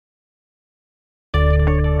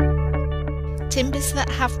Timbers that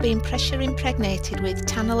have been pressure impregnated with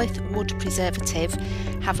Tanalith wood preservative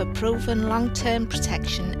have a proven long-term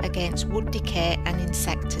protection against wood decay and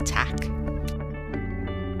insect attack.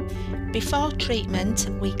 Before treatment,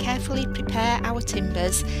 we carefully prepare our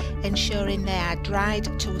timbers, ensuring they are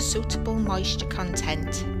dried to a suitable moisture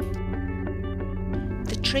content.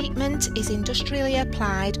 The treatment is industrially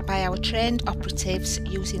applied by our trained operatives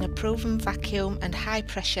using a proven vacuum and high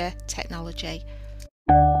pressure technology.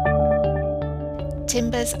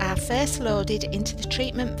 Timbers are first loaded into the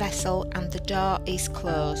treatment vessel and the door is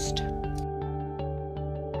closed.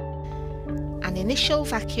 An initial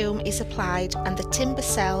vacuum is applied and the timber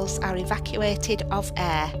cells are evacuated of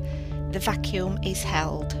air. The vacuum is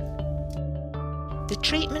held. The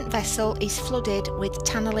treatment vessel is flooded with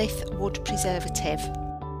Tanalith wood preservative.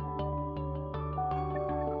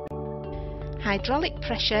 Hydraulic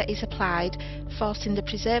pressure is applied, forcing the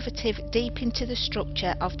preservative deep into the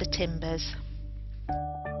structure of the timbers.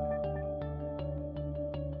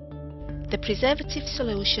 The preservative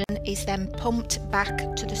solution is then pumped back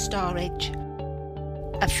to the storage.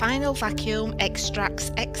 A final vacuum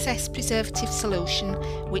extracts excess preservative solution,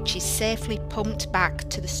 which is safely pumped back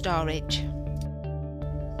to the storage.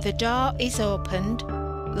 The door is opened.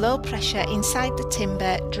 Low pressure inside the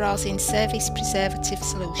timber draws in service preservative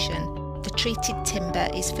solution. The treated timber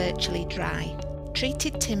is virtually dry.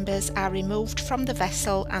 Treated timbers are removed from the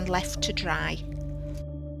vessel and left to dry.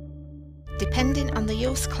 Depending on the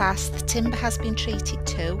use class the timber has been treated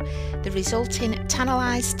to, the resulting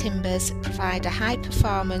tanalized timbers provide a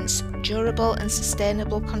high-performance, durable and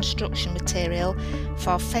sustainable construction material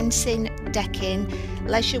for fencing, decking,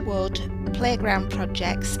 leisure wood, playground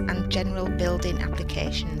projects and general building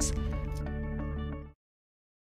applications.